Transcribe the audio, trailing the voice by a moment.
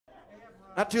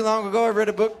Not too long ago, I read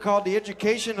a book called The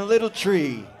Education of Little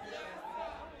Tree.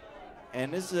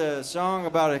 And this is a song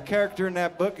about a character in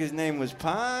that book. His name was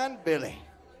Pine Billy.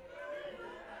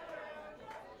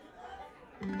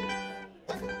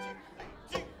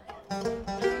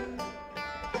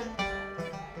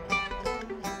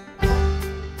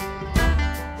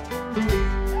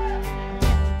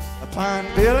 Pine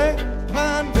Billy,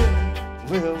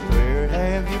 well, where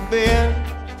have you been?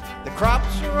 The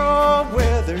crops are all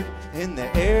weathered and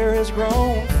the air has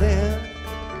grown thin.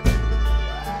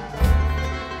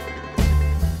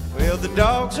 Well, the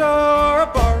dogs are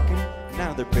barking,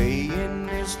 now their baying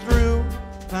is through.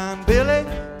 Pine Billy,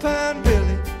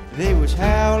 they was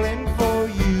howling for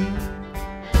you.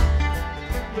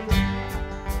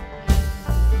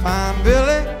 Pine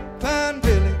Billy,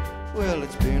 well,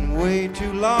 it's been way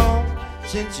too long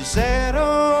since you sat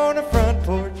on the front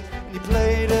porch and you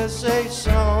played us a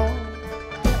song.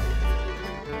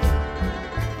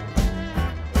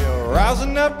 You're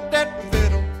rousing up that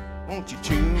fiddle, won't you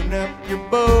tune up your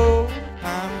bow?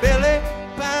 Pine Billy,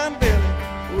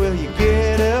 will you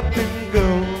get up and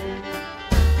go?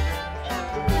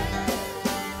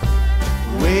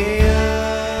 Way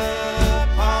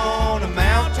up on a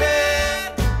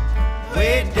mountain,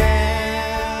 way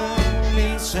down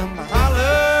in some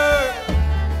holler.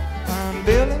 Pine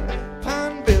Billy,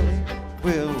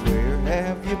 well, where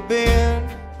have you been?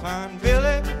 Pine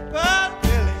Billy,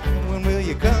 when will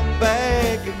you come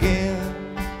back again?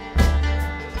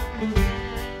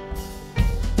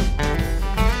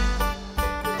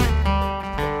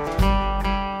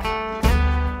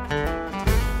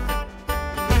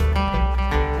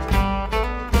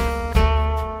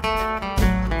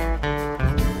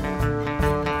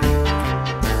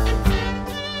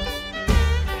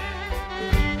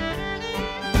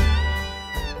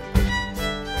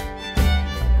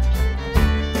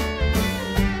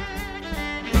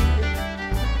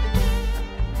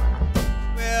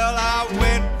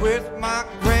 With my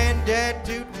granddad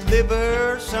to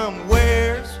deliver some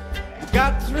wares. We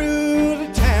got through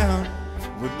the town,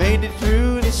 we made it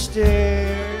through the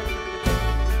stairs.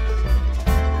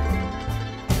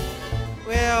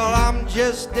 Well, I'm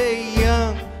just a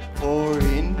young, poor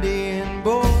Indian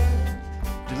boy,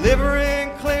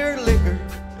 delivering clear liquor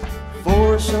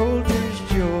for a soldier's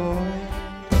joy.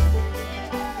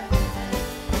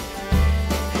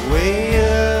 Way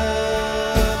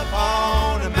up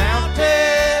on a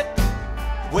mountain,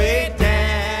 way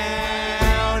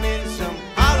down in some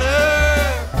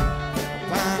holler.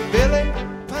 Pine Billy,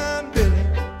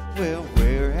 well,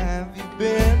 where have you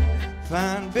been?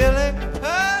 Pine Billy,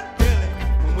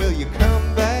 when will you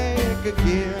come back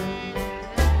again?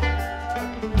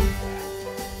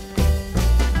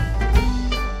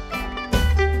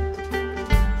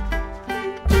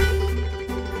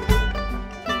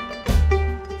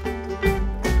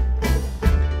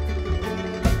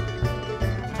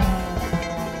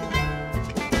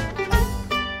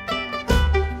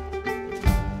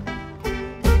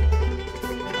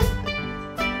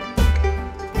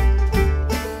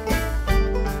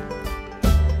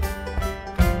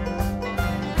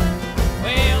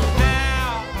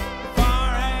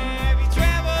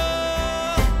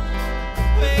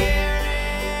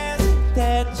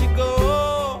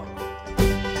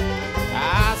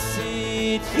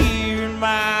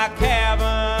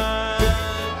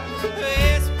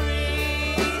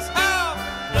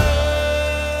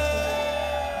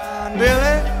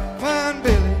 Pine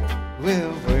Billy,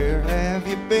 well, where have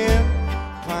you been?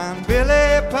 Pine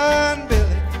Billy,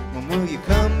 when will you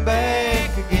come?